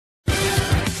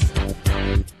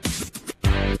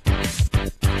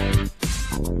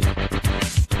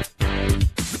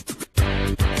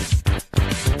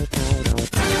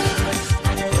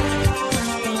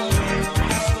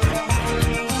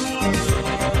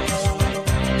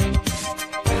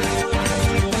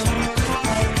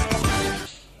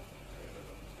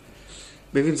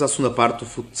Bem-vindos à segunda parte do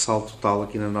Futsal Total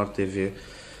aqui na Norte TV.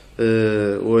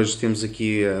 Hoje temos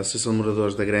aqui a Associação de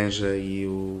Moradores da Granja e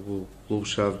o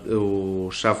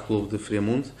Chave Clube de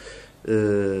Friamundo.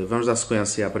 Vamos dar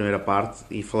sequência à primeira parte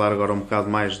e falar agora um bocado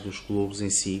mais dos clubes em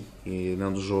si e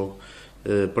não do jogo.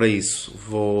 Para isso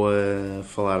vou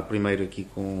falar primeiro aqui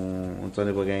com o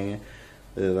António Baganha,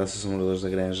 da Associação de Moradores da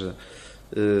Granja.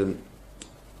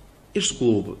 Este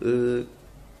clube,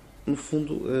 no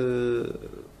fundo,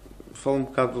 fala um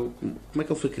bocado como é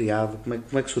que ele foi criado,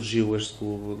 como é que surgiu este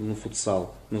clube no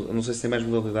futsal. Não sei se tem mais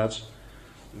modalidades.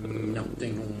 Não,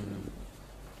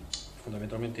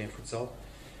 fundamentalmente tem futsal,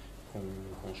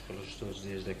 com escolas todos,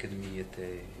 desde a academia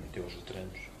até aos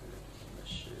veteranos,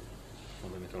 mas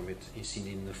fundamentalmente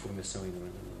ensino na formação e no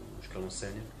escalão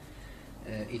sénior.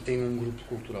 E tem um grupo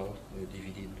cultural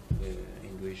dividido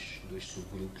em dois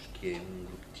subgrupos, que é um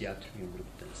grupo de teatro e um grupo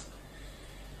de dança.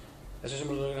 A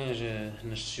Associação da Granja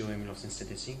nasceu em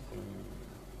 1975 por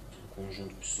um conjunto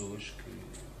de pessoas que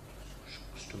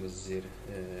costuma dizer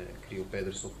criou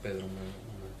pedra sobre pedra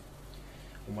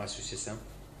uma associação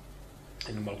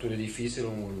numa altura difícil,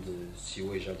 onde se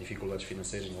hoje há dificuldades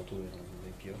financeiras, na altura eram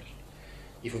bem piores,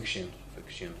 e foi crescendo.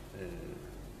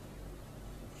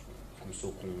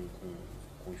 Começou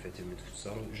com efetivamente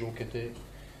futsal, julgo que até...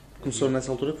 Começou nessa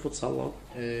altura com futsal logo?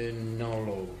 Não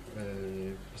logo,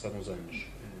 passaram uns anos.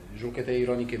 Julgo que até,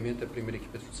 ironicamente, a primeira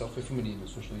equipa de futsal foi feminina,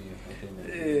 se não estou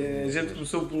a gente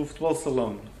começou pelo futebol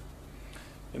salão.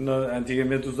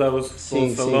 Antigamente usava-se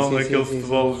futebol salão, aquele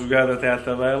futebol jogado até à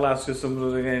tabela. A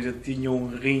Associação da Granja tinha um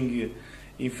ringue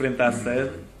em frente à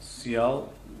sede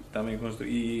social, também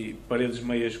e paredes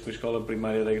meias com a escola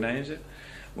primária da Granja,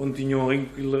 onde tinha um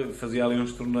ringue que fazia ali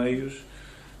uns torneios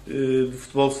de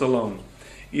futebol salão.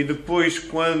 E depois,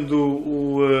 quando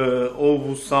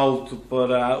houve o salto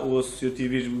para o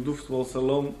associativismo do futebol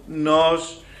salão,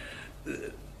 nós,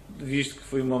 visto que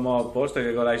foi uma má aposta, que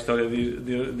agora a história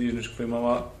diz-nos que foi uma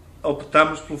má,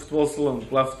 optámos pelo futebol salão,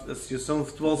 pela Associação de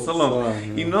Futebol Salão.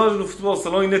 E nós no futebol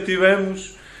salão ainda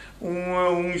tivemos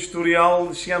um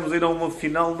historial, chegámos a ir a uma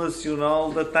final nacional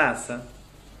da taça,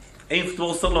 em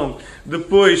futebol salão.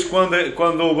 Depois,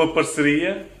 quando houve a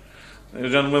parceria, eu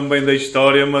já não me lembro bem da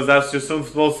história, mas a Associação de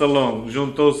Futebol Salão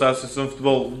juntou-se à Associação de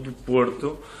Futebol do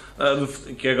Porto,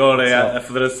 que agora é a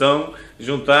Federação,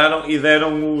 juntaram e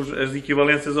deram as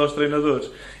equivalências aos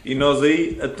treinadores. E nós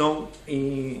aí, então,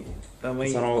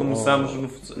 também começámos no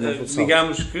futsal.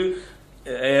 Digamos que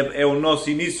é o nosso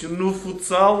início no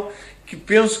futsal, que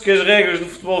penso que as regras do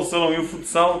futebol salão e o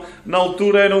futsal, na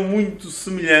altura, eram muito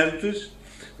semelhantes,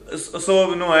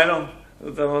 só não eram. Eu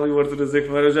estava ali o Arthur a dizer que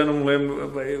não era, eu já não me lembro, o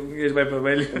gajo vai para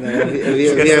velho.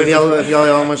 Havia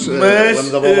algumas,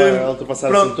 quando da bola a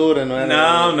ultrapassar a cintura, não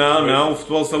era? Não, o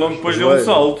futebol salão depois deu um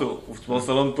salto. O futebol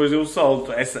salão depois deu um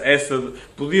salto. Essa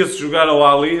podia-se jogar ao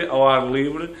ar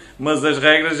livre, mas as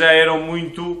regras já eram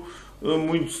muito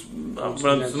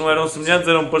se não eram semelhantes,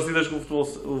 eram parecidas com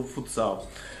o futsal.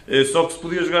 Só que se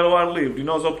podia jogar ao ar livre, e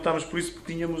nós optámos por isso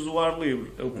porque tínhamos o ar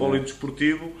livre, o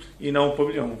polidesportivo e não o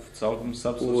pavilhão. O futsal, como se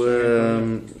sabe,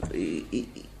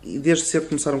 e desde cedo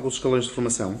começaram com os escalões de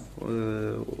formação?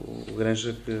 O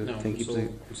Granja que tem que ir...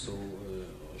 Começou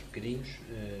aos bocadinhos,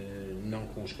 não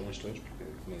com os escalões todos, porque,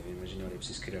 como é imaginar, é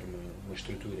preciso criar uma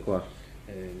estrutura, claro,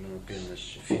 não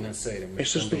apenas financeira, mas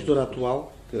esta estrutura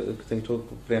atual, que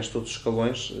preenche todos os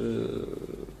escalões,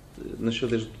 nasceu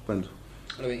desde quando?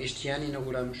 Este ano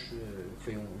inauguramos,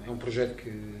 é um projeto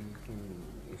que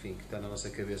está na nossa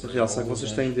cabeça. Realçar que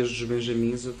vocês têm desde os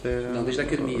Benjamins até... Não, desde a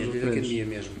academia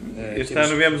mesmo. Este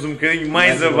ano viemos um bocadinho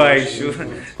mais abaixo.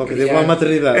 Qualquer dia vai à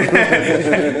maternidade.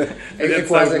 A gente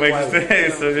sabe como é que é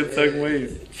isso, a gente sabe como é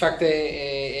isso. De facto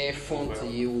é a fonte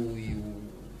e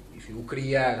o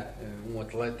criar um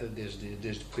atleta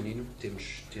desde pequenino.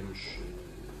 Temos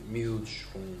miúdos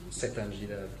com 7 anos de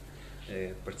idade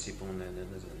participam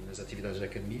nas atividades da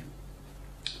academia,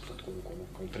 portanto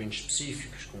com treinos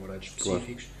específicos, com horários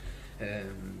específicos, claro.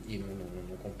 E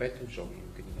não competem, jogam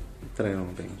um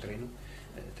bocadinho,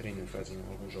 treinam, fazem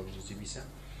alguns jogos de exibição,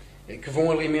 que vão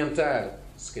alimentar,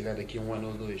 se calhar daqui a um ano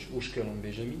ou dois, o escalão de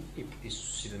Benjamin e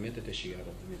sucessivamente até chegar,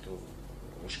 obviamente, ao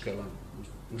escalão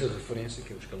de referência,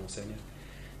 que é o escalão sénior.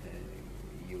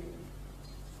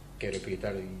 Quero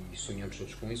acreditar e sonhamos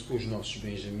todos com isso, que os nossos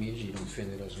Benjamins irão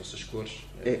defender as nossas cores.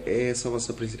 É essa a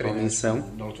vossa principal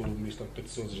missão? Na altura do Ministro Pedro de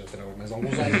Sousa já terá mais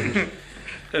alguns anos.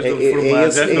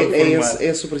 É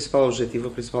esse o principal objetivo, a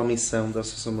principal missão da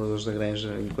Associação de Moradores da Granja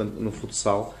no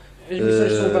futsal? As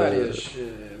missões são várias.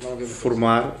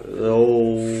 Formar,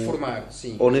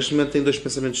 sim. Ou neste momento tem dois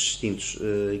pensamentos distintos.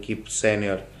 A equipe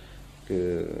sénior,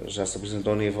 que já se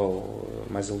apresentou a um nível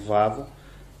mais elevado,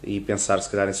 e pensar se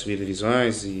calhar em subir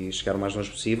divisões e chegar o mais longe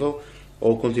possível,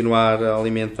 ou continuar a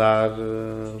alimentar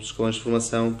os escalões de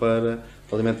formação para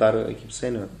alimentar a equipe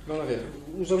sénior? Vamos lá ver.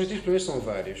 Os objetivos primeiro são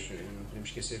vários. Não podemos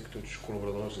esquecer que todos os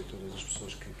colaboradores e todas as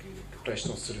pessoas que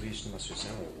prestam serviço numa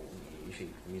associação, enfim,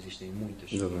 como existem muitas,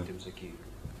 somos aqui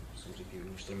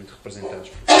extremamente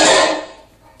representados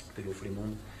pelo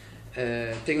Fremundo,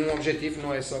 têm um objetivo,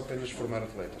 não é só apenas formar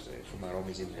atletas, é formar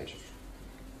homens e mulheres.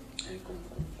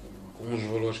 Com uns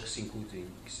valores que se incutem,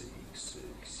 que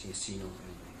se ensinam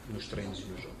nos treinos e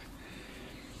nos jogos.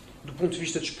 Do ponto de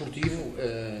vista desportivo,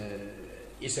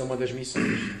 isso é uma das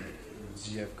missões,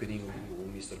 dizia há bocadinho o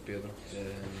Mr. Pedro,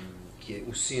 que é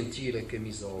o sentir a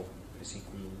camisola, assim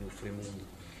como no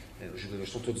Fremundo, os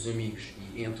jogadores são todos amigos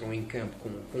e entram em campo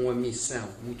com a missão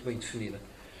muito bem definida.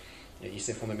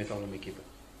 Isso é fundamental numa equipa.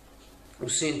 O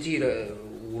sentir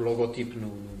o logotipo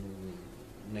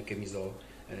na camisola,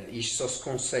 isto só se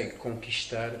consegue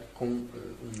conquistar com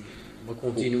uma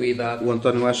continuidade. O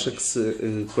António acha que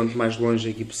quanto mais longe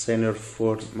a equipe sénior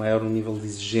for, maior o nível de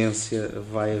exigência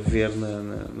vai haver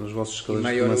nos vossos escalões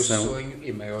de formação?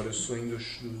 E maior o sonho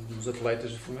dos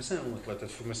atletas de formação. Um atleta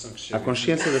de formação que chega... Há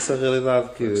consciência dessa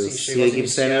realidade que sim, se a equipe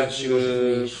sénior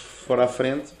for à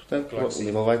frente, portanto, claro o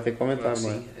nível vai ter que aumentar, claro,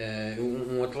 não é?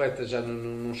 Um atleta já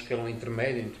num escalão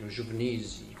intermédio entre os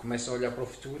juvenis e começa a olhar para o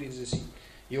futuro e diz assim: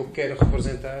 eu quero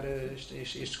representar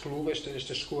este clube,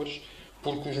 estas cores,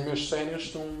 porque os meus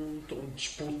séniores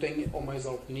disputem ao mais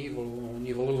alto nível, a um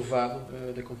nível elevado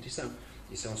da competição.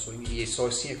 Isso é um sonho e só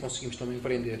assim é que conseguimos também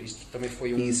empreender. Isto também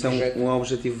foi um projeto... é um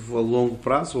objetivo a longo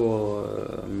prazo ou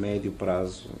a médio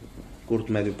prazo?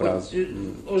 Curto, médio prazo?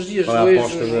 Aos dias de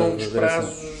hoje, os longos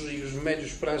prazos e os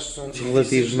médios prazos são difíceis.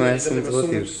 Relativos, não é? São muito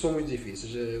relativos. São muito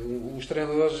difíceis. Os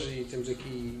treinadores, e temos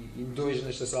aqui 2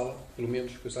 nesta sala, pelo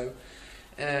menos, que eu saiba,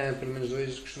 pelo menos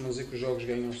 2, costumam dizer que os jogos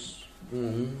ganham-se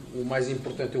 1-1. O mais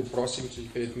importante é o próximo,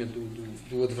 independentemente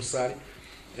do adversário.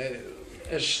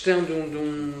 A gestão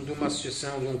de uma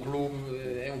associação, de um clube,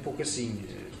 é um pouco assim.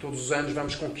 Todos os anos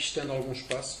vamos conquistando algum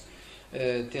espaço,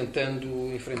 tentando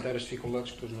enfrentar as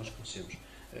dificuldades que todos nós conhecemos.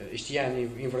 Este ano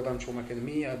enverdámos para uma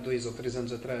academia. Há 2 ou 3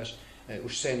 anos atrás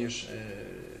os séniores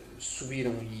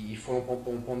subiram e foram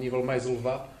para um nível mais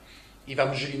elevado, e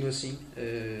vamos gerindo assim,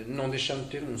 não deixando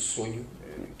de ter um sonho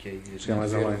que é chegar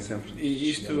mais além sempre. E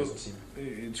isto,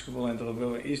 desculpa lá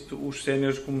interromper, os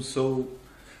séniores começou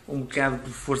um bocado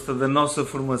por força da nossa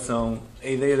formação, a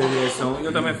ideia da direção.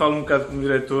 Eu também falo um bocado como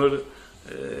diretor.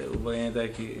 O bem está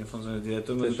aqui em função de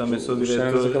diretor, mas eu também sou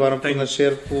diretor. Os acabaram por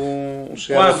nascer com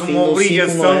quase uma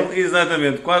obrigação,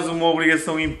 exatamente, quase uma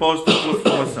obrigação imposta pela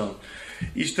formação.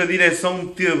 Isto, a direção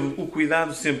teve o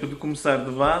cuidado sempre de começar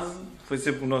de base, foi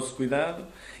sempre o nosso cuidado,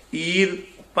 e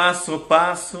ir passo a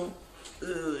passo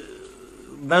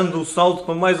dando o salto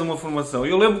para mais uma formação.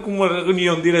 Eu lembro que uma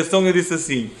reunião de direção eu disse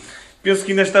assim: penso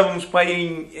que ainda estávamos para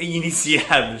aí em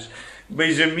iniciados,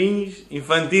 benjamins,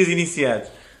 infantis, iniciados.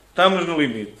 Estamos no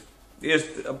limite.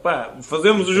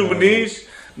 Fazemos os juvenis,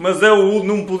 mas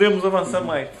não podemos avançar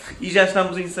mais. E já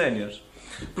estamos em séniores.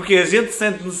 Porque a gente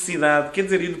sente necessidade, quer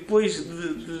dizer, e depois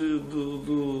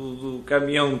do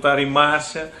caminhão estar em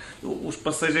marcha, os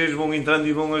passageiros vão entrando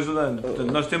e vão ajudando.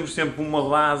 Portanto, nós temos sempre uma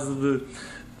base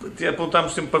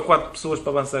apontamos sempre para 4 pessoas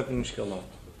para avançar com um escalão.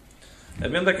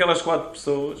 Havendo aquelas 4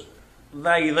 pessoas,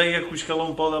 dá a ideia que o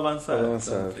escalão pode avançar.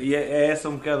 Portanto, e é essa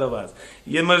um bocado a base.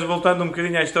 Mas voltando um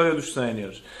bocadinho à história dos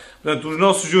séniores. Portanto, os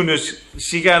nossos júniores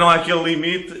chegaram àquele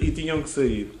limite e tinham que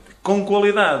sair. Com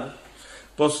qualidade.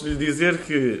 Posso-lhe dizer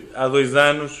que há 2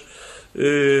 anos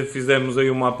fizemos aí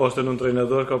uma aposta num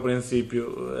treinador que ao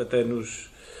princípio até nos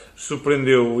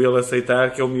surpreendeu ele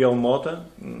aceitar, que é o Miguel Mota,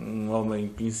 um homem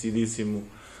conhecidíssimo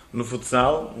no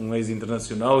futsal, um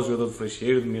ex-internacional, jogador de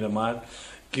Freixeiro, de Miramar,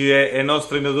 que é nosso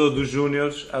treinador dos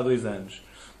júniores há 2 anos.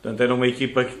 Portanto, era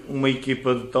uma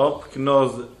equipa de top que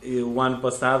nós, o ano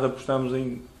passado, apostámos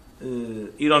em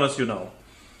ir ao Nacional.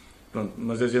 Pronto,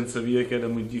 mas a gente sabia que era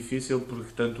muito difícil,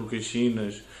 porque tanto o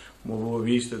Caxinas como a Boa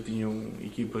Vista tinham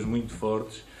equipas muito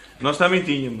fortes. Nós também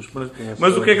tínhamos.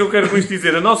 Mas o que é que eu quero com isto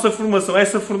dizer? A nossa formação,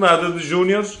 essa fornada de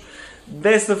júniores,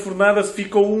 dessa fornada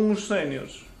ficou uns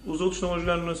séniores. Os outros estão a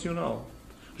jogar no Nacional.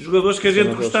 Jogadores que a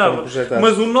gente gostava.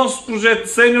 Mas o nosso projeto de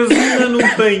séniores ainda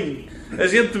não tem. A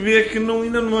gente vê que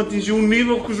ainda não atingiu um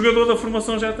nível que o jogador da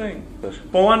formação já tem.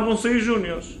 Para o ano vão sair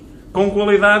júniores. Com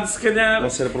qualidade, se calhar. Vão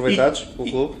ser aproveitados pelo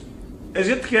clube? A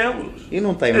gente quer-los. E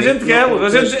não tem. A gente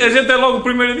quer-los. A gente é logo o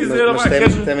primeiro a dizer.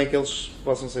 Mas temem que eles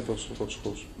possam ser para outros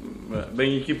clubes.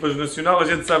 Bem, equipas nacional, a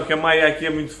gente sabe que a Maia aqui é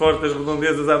muito forte, as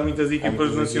redondezas, há muitas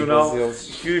equipas nacional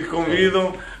que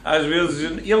convidam. às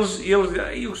vezes,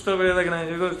 eu gostava da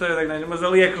Granja, mas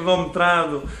ali é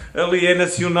cronometrado, ali é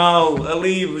nacional,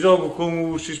 ali jogo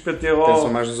com o XPTO.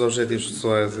 Pensam mais nos objetivos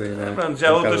pessoais. Pronto, já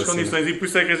há outras condições, e por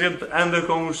isso é que a gente anda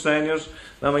com os séniores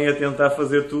também a tentar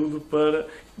fazer tudo para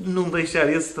não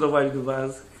deixar esse trabalho de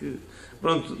base que,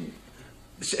 pronto,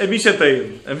 a mim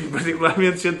chateia-me, a mim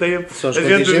particularmente chateia-me. São as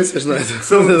contingências, não é?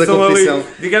 São ali,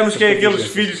 digamos que é aqueles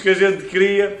filhos que a gente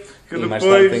cria, que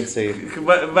depois que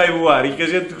vai voar, e que a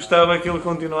gente gostava que ele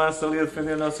continuasse ali a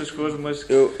defender as nossas cores, mas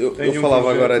eu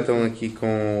falava agora então aqui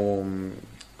com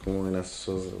o Inácio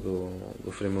Sousa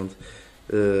do Fremundo.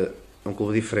 É um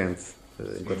clube diferente.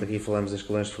 Enquanto aqui falamos das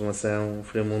escalões de formação, o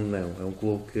Fremundo não. É um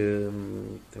clube que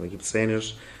tem uma equipe de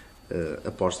séniores,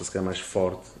 aposta se calhar mais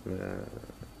forte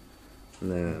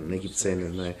na equipe de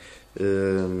séniores, não é?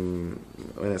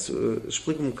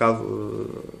 Explica-me um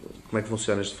bocado como é que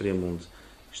funciona este Fremundo.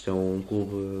 Isto é um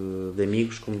clube de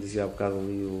amigos, como dizia há bocado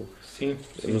ali sim.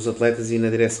 Nos atletas e na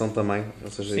direção também. Ou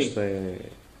seja, isto é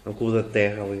um clube da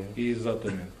terra ali.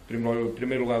 Exatamente. Em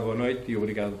primeiro lugar, boa noite e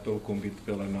obrigado pelo convite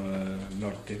pela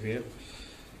Norte TV.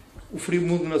 O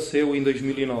Fremundo nasceu em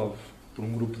 2009 por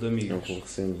um grupo de amigos. É um clube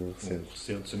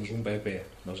recente. Somos um bebê.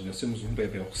 Nós nascemos um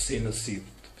bebê, um recém-nascido,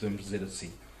 podemos dizer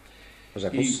assim. Mas já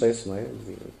com sucesso, não é?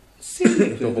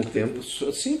 Sim, com pouco tempo.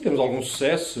 Sim, temos algum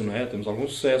sucesso, não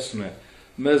é?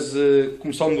 Mas,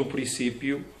 começando do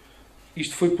princípio,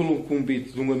 isto foi pelo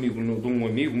convite de um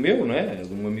amigo meu, não é?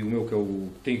 De um amigo meu que eu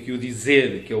tenho que o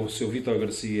dizer, que é o seu Vítor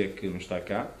Garcia, que não está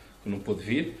cá, que não pôde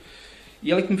vir.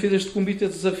 E ele que me fez este convite,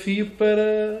 este desafio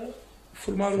para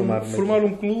formar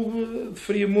um clube de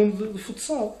Friamundo de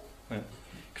futsal. Não é?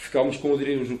 Que ficámos com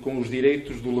os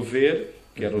direitos do Lever,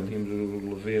 que era o time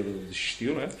do Lever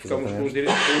desistiu, não é? Ficámos com os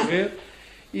direitos do Lever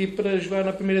e para jogar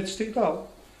na primeira distrital.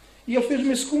 E ele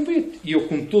fez-me esse convite. E eu,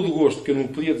 com todo o gosto, que eu não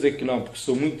podia dizer que não, porque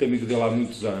sou muito amigo dele há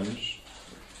muitos anos,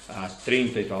 há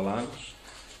 30 e tal anos,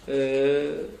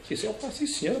 disse, sim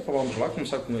senhora, vamos lá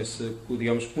começar com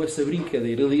essa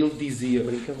brincadeira. Ele dizia,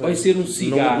 vai ser um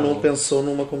cigarro. Não pensou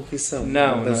numa competição.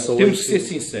 Não, temos que ser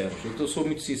sinceros. Eu sou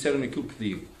muito sincero naquilo que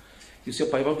digo. E disse,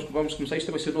 vamos começar,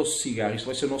 isto vai ser o nosso cigarro, isto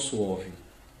vai ser o nosso óbvio.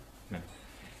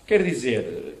 Quer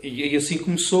dizer, e assim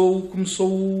começou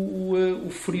o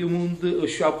Fremundo, o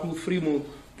Chapo do Fremundo.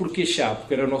 Porquê Chapo?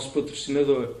 Porque era o nosso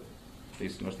patrocinador. Por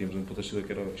isso nós tínhamos um patrocinador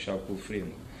que era o Chapo do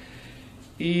Fremundo.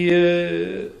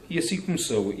 E assim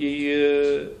começou.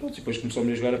 E depois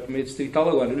começamos a jogar a primeira distrital.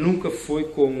 Agora, nunca foi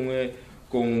com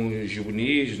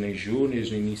juvenis, nem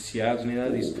júniores, nem iniciados, nem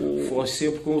nada disso. Foi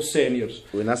sempre com os séniores.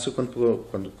 O Inácio,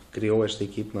 quando criou esta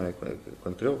equipe, não é?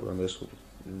 Quando este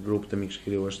grupo de amigos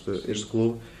criou este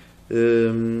clube,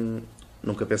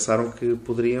 nunca pensaram que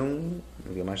poderiam,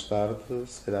 um dia mais tarde,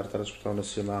 se calhar estar a disputar o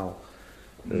Nacional.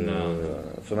 Não.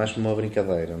 Foi mais por uma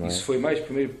brincadeira, não é? Isso foi mais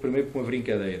primeiro por uma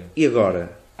brincadeira. E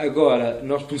agora? Agora,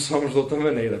 nós pensámos de outra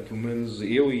maneira. Pelo menos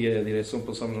eu e a direção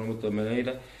pensámos de outra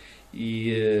maneira.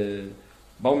 E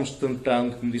vamos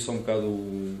tentando, como disse há um bocado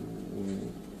o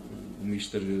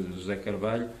Mr. José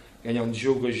Carvalho, ganhar de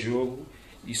jogo a jogo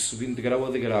e subindo de grau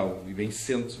a degrau. E bem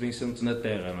sente na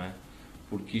terra, não é?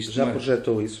 Porque isto já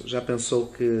projetou isso? Já pensou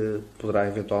que poderá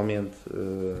eventualmente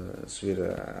subir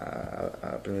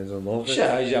à primeira divisão de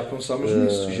honra? Já pensámos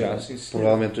nisso, sim.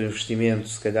 Provavelmente o investimento,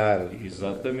 se calhar...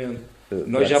 Exatamente.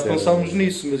 Nós já pensámos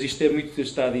nisso, mas isto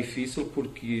está difícil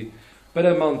porque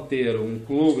para manter um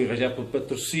clube e arranjar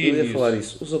patrocínios... Eu ia falar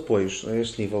isso. Os apoios, a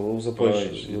este nível, os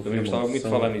apoios... Eu também gostava muito de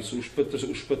falar nisso.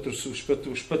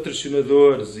 Os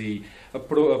patrocinadores e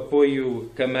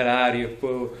apoio camarário,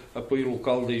 apoio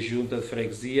local da junta de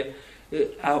freguesia,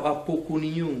 há pouco ou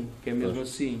nenhum, que é mesmo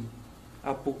assim.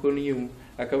 Há pouco ou nenhum.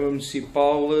 A Câmara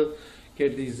Municipal, quer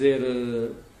dizer,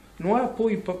 não há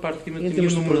apoio para praticamente nenhum. Em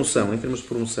termos de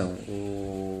promoção,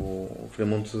 o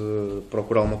Fremundo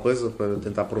procura alguma coisa para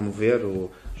tentar promover,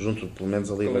 junto pelo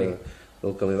menos ali da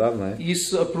localidade, não é?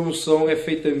 Isso, a promoção é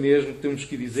feita mesmo, temos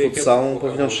que dizer. Futsal, um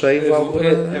pavilhão cheio,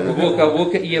 é uma boca a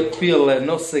boca e é pela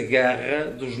nossa garra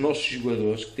dos nossos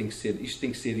jogadores que tem que ser, isto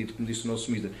tem que ser dito, como disse o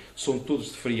nosso míster, são todos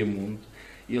de Friamundo,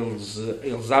 eles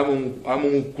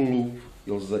amam o clube,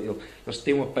 eles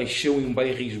têm uma paixão e um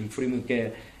bairrismo Friamundo que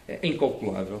é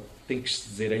incalculável, tem que se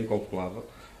dizer, é incalculável.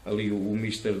 Ali o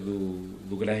mister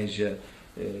do Granja,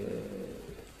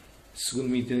 segundo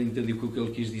me entendi o que ele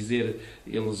quis dizer,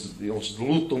 eles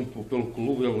lutam pelo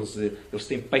clube, eles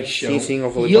têm paixão. Sim,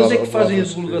 e eles é que fazem a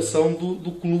divulgação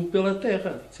do clube pela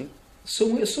terra. Sim.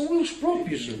 São eles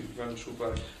próprios. Vai-me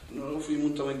desculpar. O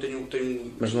Friamundo também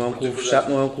tem mas não é um clube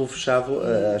fechado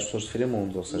às pessoas de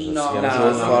Friamundo, ou seja, se é um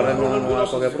jogo fora não há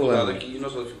qualquer problema. A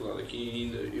nossa dificuldade aqui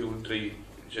ainda, eu entrei,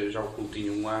 já o clube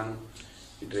tinha um ano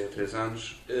entrei há 3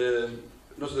 anos.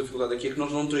 A nossa dificuldade aqui é que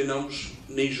nós não treinamos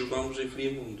nem jogamos em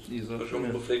Friamundo. Nós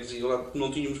jogamos pela freguesia, lá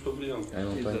não tínhamos pavilhão.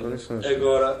 Não tem condições.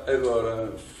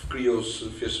 Agora criou-se,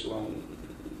 fez-se lá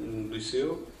um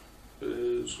liceu,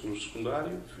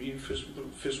 secundário, e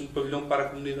fez um pavilhão para a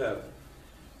comunidade.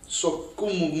 Só que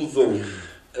como mudou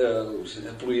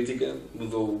a política,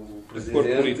 mudou o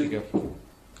presidente,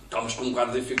 estávamos com um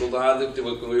bocado de dificuldade.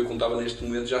 Eu contava neste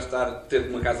momento já ter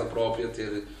uma casa própria, ter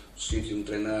um sítio onde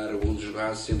treinar, onde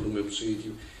jogar, sempre no mesmo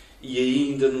sítio, e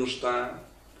ainda não está,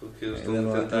 porque eles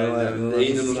estão a tentar,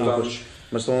 ainda não estamos.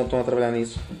 Mas estão a trabalhar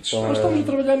nisso? Nós estamos a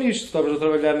trabalhar nisto, estamos a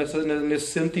trabalhar nesse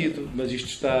sentido, mas isto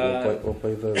está,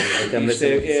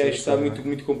 isto está muito,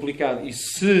 muito complicado. E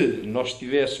se nós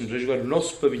estivéssemos a jogar no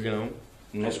nosso pavilhão,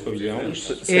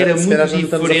 era muito diferente.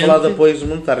 Estamos a falar de apoios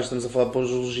monetários, estamos a falar de apoio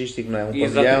logístico, não é? Um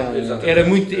pavilhão. Era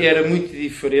muito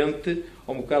diferente.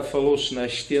 Há um bocado falou-se na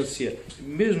assistência,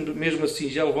 mesmo assim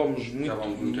já levámos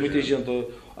muita gente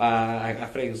à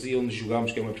freguesia onde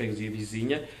jogámos, que é uma freguesia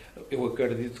vizinha. Eu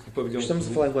acredito que o pavilhão... Estamos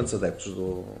a falar em quantos adeptos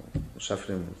do Chave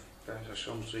Friamundo? Já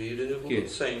estamos a ir a de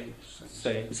 100.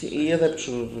 Sim, e adeptos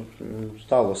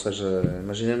total, ou seja,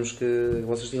 imaginemos que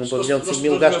vocês tinham um pavilhão de 5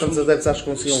 mil lugares, quantos adeptos acho que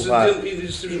conseguiam levar?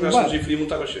 E se jogássemos em Friamundo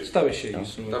estava cheio. Estava cheio,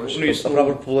 A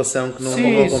própria população que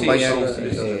não acompanha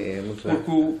é muito bom.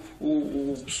 Porque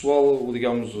o pessoal,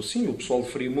 digamos assim, o pessoal de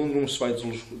Friamundo não se vai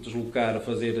deslocar a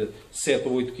fazer 7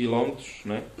 ou 8 km,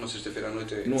 não é? Uma sexta-feira à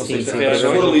noite Numa sexta-feira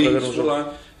à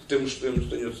noite.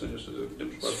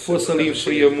 Se fosse ali em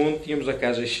Friamundo, tínhamos a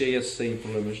casa cheia sem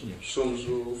problemas nenhum. Somos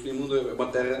o Friamundo, é uma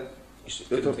terra.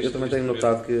 Eu também tenho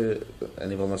notado que, a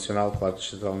nível nacional, claro,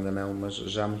 distrital ainda não, mas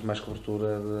já há muito mais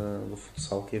cobertura do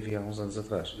futsal que havia há uns anos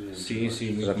atrás. Sim,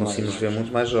 já conseguimos ver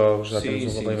muito mais jogos, já temos um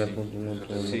acompanhamento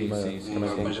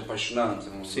muito mais apaixonante,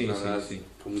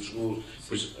 por muitos gols.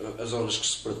 As horas que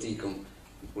se praticam,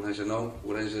 o Oranja não, o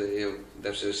Oranja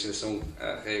deve ser a exceção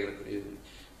à regra.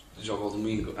 Joga ao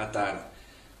domingo à tarde,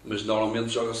 mas normalmente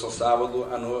joga só sábado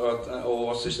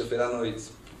ou sexta-feira à noite.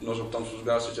 Nós optamos por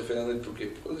jogar sexta-feira à noite porquê?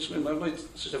 Porque deixa mesmo à noite,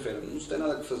 sexta-feira, não se tem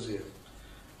nada que fazer.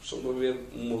 Só para ver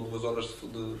 1 ou 2 horas de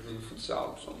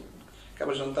futsal.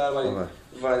 Acaba de jantar, vai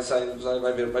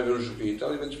ver um joguinho.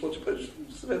 Então, depois,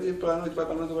 se vai ir para a noite, vai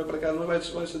para a noite, vai para cá, não vai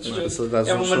satisfeito.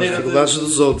 É uma maneira de... dificuldades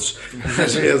dos outros,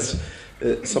 às vezes.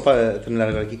 Só para terminar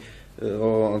agora aqui.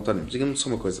 António, diga-me só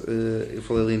uma coisa. Eu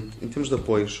falei ali, em termos de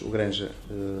apoios, o Granja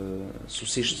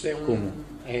subsiste como?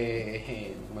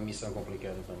 É uma missão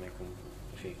complicada também.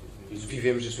 Enfim,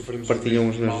 vivemos e sofremos. Partilham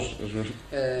os meus.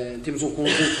 Temos um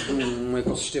conjunto de um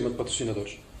ecossistema de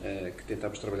patrocinadores que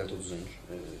tentamos trabalhar todos os anos,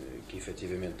 que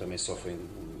efetivamente também sofrem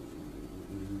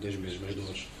das mesmas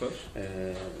dores.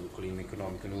 O clima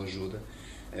económico não ajuda.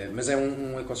 Mas é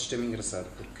um ecossistema engraçado,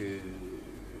 porque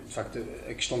de facto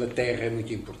a questão da terra é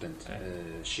muito importante.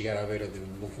 Chegar à beira de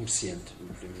um comerciante,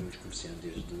 muitos comerciantes,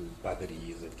 desde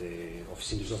padarias até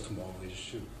oficinas de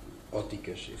automóveis,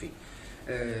 óticas, enfim,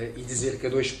 e dizer que a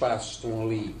 2 passos estão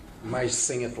ali mais de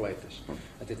 100 atletas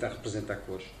a tentar representar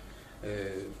cores.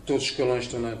 Todos os escalões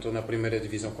estão na primeira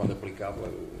divisão quando aplicável,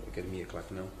 a academia claro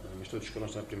que não, mas todos os escalões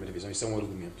estão na primeira divisão. Isso é um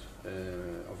argumento,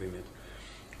 obviamente.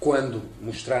 Quando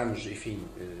mostramos, enfim,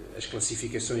 as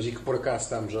classificações e que por acaso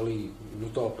estamos ali no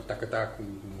top, taco a taco,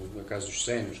 no caso dos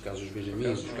sénios, no caso dos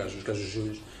benjamins, no caso dos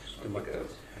júniors,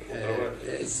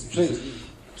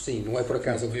 sim, não é por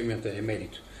acaso, obviamente, é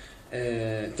mérito.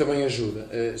 Também ajuda,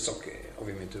 só que,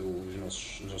 obviamente, os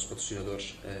nossos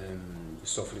patrocinadores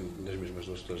sofrem das mesmas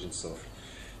dores que toda a gente sofre.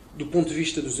 Do ponto de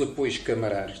vista dos apoios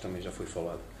camarários, também já foi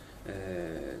falado.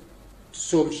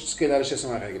 Somos, se calhar, a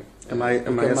exceção à regra. A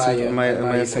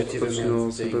Maia sempre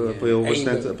apoiou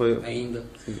bastante. Ainda.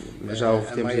 Mas já houve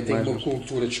tempos a Maia tem mais, uma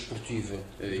cultura desportiva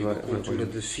e uma cultura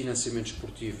de financiamento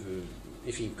desportivo,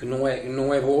 enfim, que não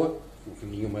é boa,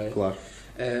 nenhuma é. Claro.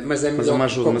 Mas é melhor.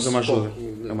 Mas é uma ajuda.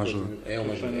 É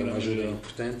uma ajuda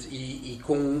importante e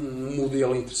com um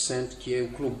modelo interessante que é o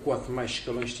clube, quanto mais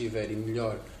escalões tiver e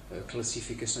melhor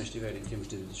classificações tiver em termos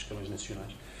de escalões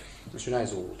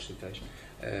nacionais ou distritais,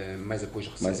 mais apoios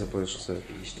recebe. Mais apoios recebe.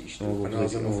 Isto para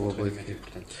nós é um ponto realmente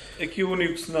importante. Aqui o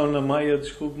único senão na Maia,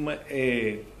 desculpe-me,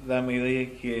 dá-me a ideia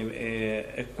que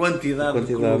é a quantidade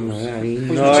de clubes. O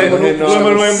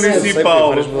problema não é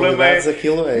municipal, o problema é...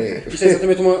 Aquilo Isto é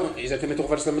exatamente o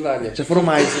reverso da medalha. Já foram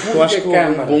mais, porque eu acho que houve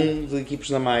um boom de equipes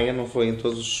na Maia, não foi em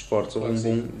todos os esportes, houve um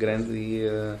boom grande e...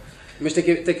 Mas tem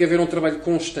que haver um trabalho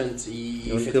constante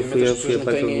e efetivamente as pessoas não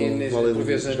têm por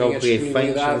vezes a minha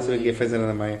disponibilidade.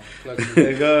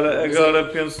 Agora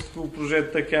penso que o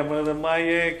projeto da Câmara da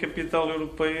Maia é a capital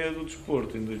europeia do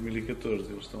desporto em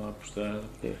 2014. Eles estão a apostar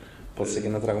Pode ser que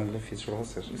ainda tragam benefícios para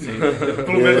vocês. Sim.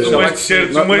 Pelo menos umas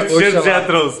t-shirts já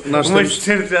trouxe. Nós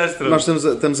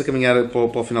estamos a caminhar para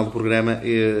o final do programa.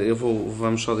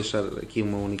 Vamos só deixar aqui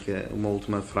uma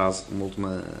última frase, uma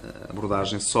última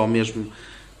abordagem, só mesmo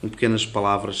em pequenas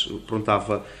palavras.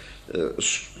 Perguntava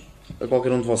a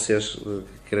qualquer um de vocês que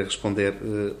queira responder: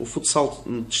 o futsal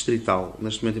distrital,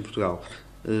 neste momento em Portugal,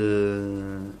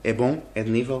 é bom? É de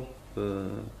nível?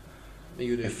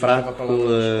 É fraco,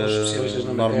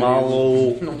 normal,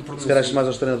 ou se calhar mais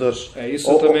aos treinadores? É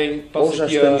isso, também passo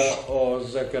aqui ao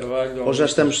José Carvalho. Ou já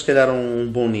estamos, se calhar, a um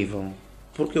bom nível?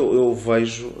 Porque eu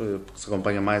vejo, porque se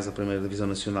acompanha mais a primeira divisão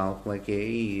nacional, como é que é,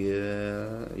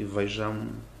 e vejo já um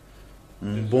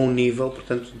bom nível,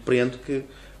 portanto, compreendo que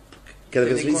cada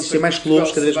vez existem mais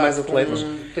clubes, cada vez mais atletas.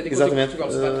 Exatamente.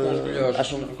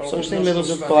 Só isto tem medo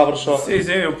de palavras só. Sim,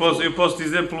 eu posso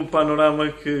dizer pelo panorama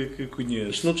que conheço.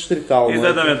 Isto no distrital.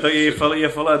 Exatamente, ia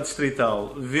falar de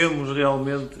distrital. Vemos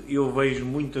realmente, eu vejo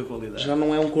muita qualidade. Já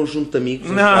não é um conjunto de amigos.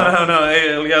 Não.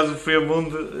 Aliás, o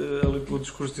Fremundo, ali pelo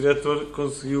discurso diretor,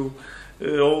 conseguiu.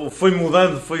 Foi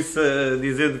mudando, foi-se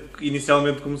dizendo que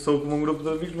inicialmente começou como um grupo de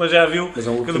amigos, mas já viu que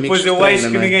depois eu acho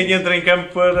que ninguém entra em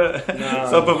campo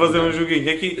só para fazer um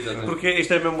joguinho. Aqui, porque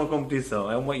isto é mesmo uma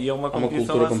competição, é uma competição. Uma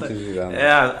cultura competitiva.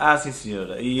 Sim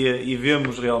senhora, e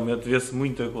vemos realmente, vê-se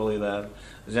muita qualidade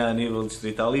já a nível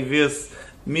distrital e vê-se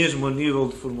mesmo a nível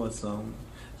de formação.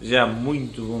 Já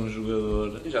muito bom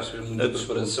jogador. E já se vê muita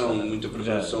preparação de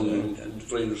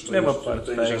treinos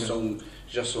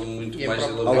já são muito mais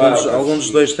elaborados. Alguns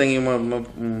dos dois têm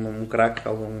um craque,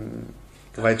 algum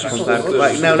que vai despontar. Que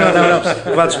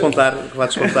vai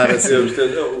despontar assim.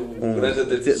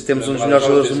 Temos um dos melhores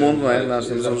jogadores do mundo, não é? Nós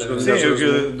temos um dos melhores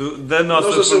jogadores do mundo.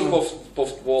 Nós somos para o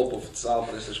futebol, para o futsal,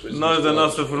 para essas coisas. Nós da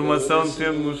nossa formação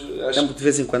temos. De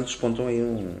vez em quando despontam aí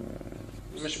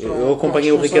Eu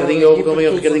acompanhei o Ricardinho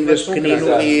desde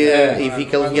pequenino e vi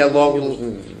que ele via logo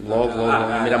em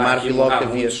Miramar, vi logo que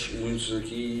havia. Muitos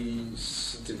aqui,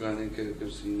 se tiverem que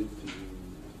seguir,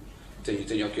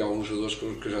 tenho aqui alguns jogadores que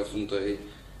eu já juntei,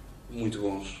 muito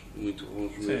bons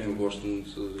mesmo, eu gosto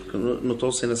muito.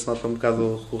 Notou-se ainda se nota um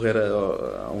bocado recorrer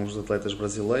a uns atletas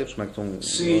brasileiros, como é que estão?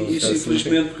 Sim, isso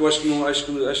infelizmente, porque eu acho que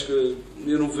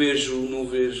eu não vejo.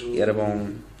 E era bom.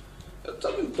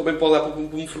 Também pode dar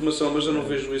como informação, mas eu não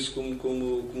vejo isso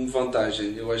como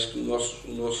vantagem. Eu acho que o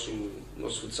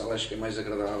nosso futsal acho que é mais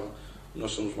agradável,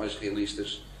 nós somos mais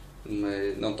realistas,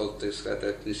 não tanto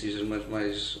tecnicistas, mas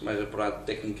mais apurado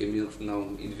tecnicamente,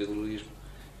 não individualismo.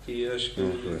 E acho que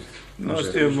nós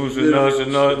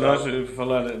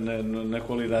falar na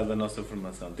qualidade da nossa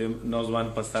formação. Nós o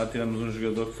ano passado tivemos um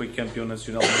jogador que foi campeão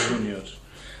nacional dos júniores,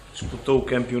 disputou o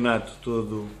campeonato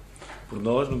todo por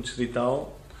nós no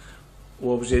distrital. O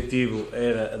objetivo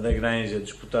era da Granja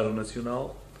disputar o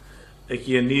Nacional.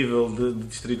 Aqui a nível de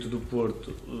Distrito do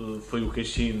Porto foi o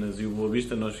Caxinas e o Boa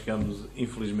Vista. Nós ficámos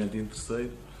infelizmente em terceiro.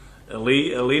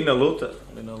 Ali na luta.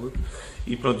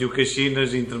 E pronto, e o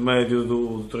Caxinas, intermédio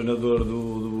do treinador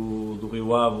do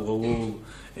Rio Ave, o Raul,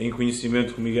 em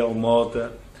conhecimento com o Miguel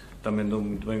Mota, também deu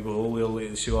muito bem com o Raul,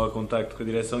 ele chegou a contacto com a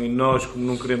direção e nós, como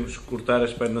não queremos cortar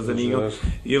as pernas a ninguém,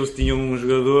 eles tinham um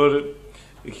jogador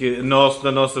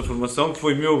da nossa formação, que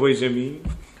foi meu Benjamin,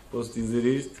 posso dizer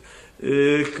isto,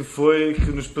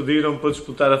 que nos pediram para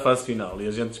disputar a fase final e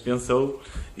a gente dispensou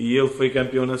e ele foi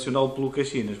campeão nacional pelo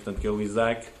Caxinas, portanto que é o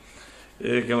Isaac,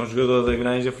 que é um jogador da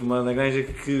Granja, formado na Granja,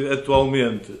 que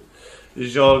atualmente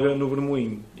joga no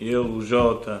Bermoinho. Ele, o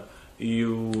Jota e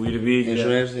o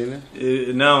Irbilha.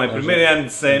 Não, é primeiro ano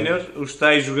de sénior. Os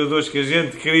tais jogadores que a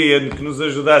gente queria que nos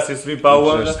ajudassem a subir para a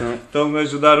onda estão a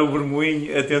ajudar o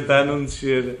Bermoinho a tentar não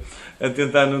descer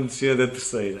da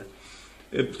terceira.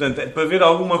 Portanto, é para ver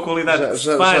alguma qualidade que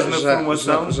se faz na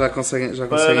formação. Já conseguem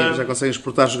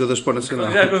exportar jogadores para o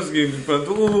Nacional. Já conseguimos.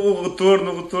 Pronto, o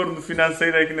retorno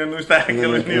financeiro é que ainda não está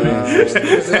àquele nível. Mas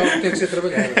tem que ser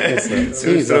trabalhado.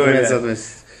 Sim, exatamente.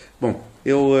 Bom,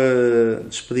 eu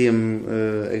despedia-me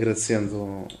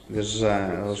agradecendo desde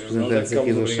já aos representantes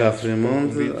aqui do Chave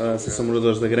Fremundo, à Associação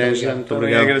Moradores da Granja. Muito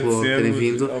obrigado por terem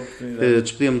vindo.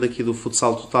 Despedia-me daqui do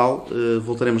Futsal Total.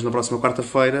 Voltaremos na próxima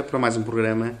quarta-feira para mais um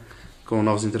programa com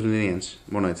novos intervenientes.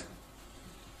 Boa noite.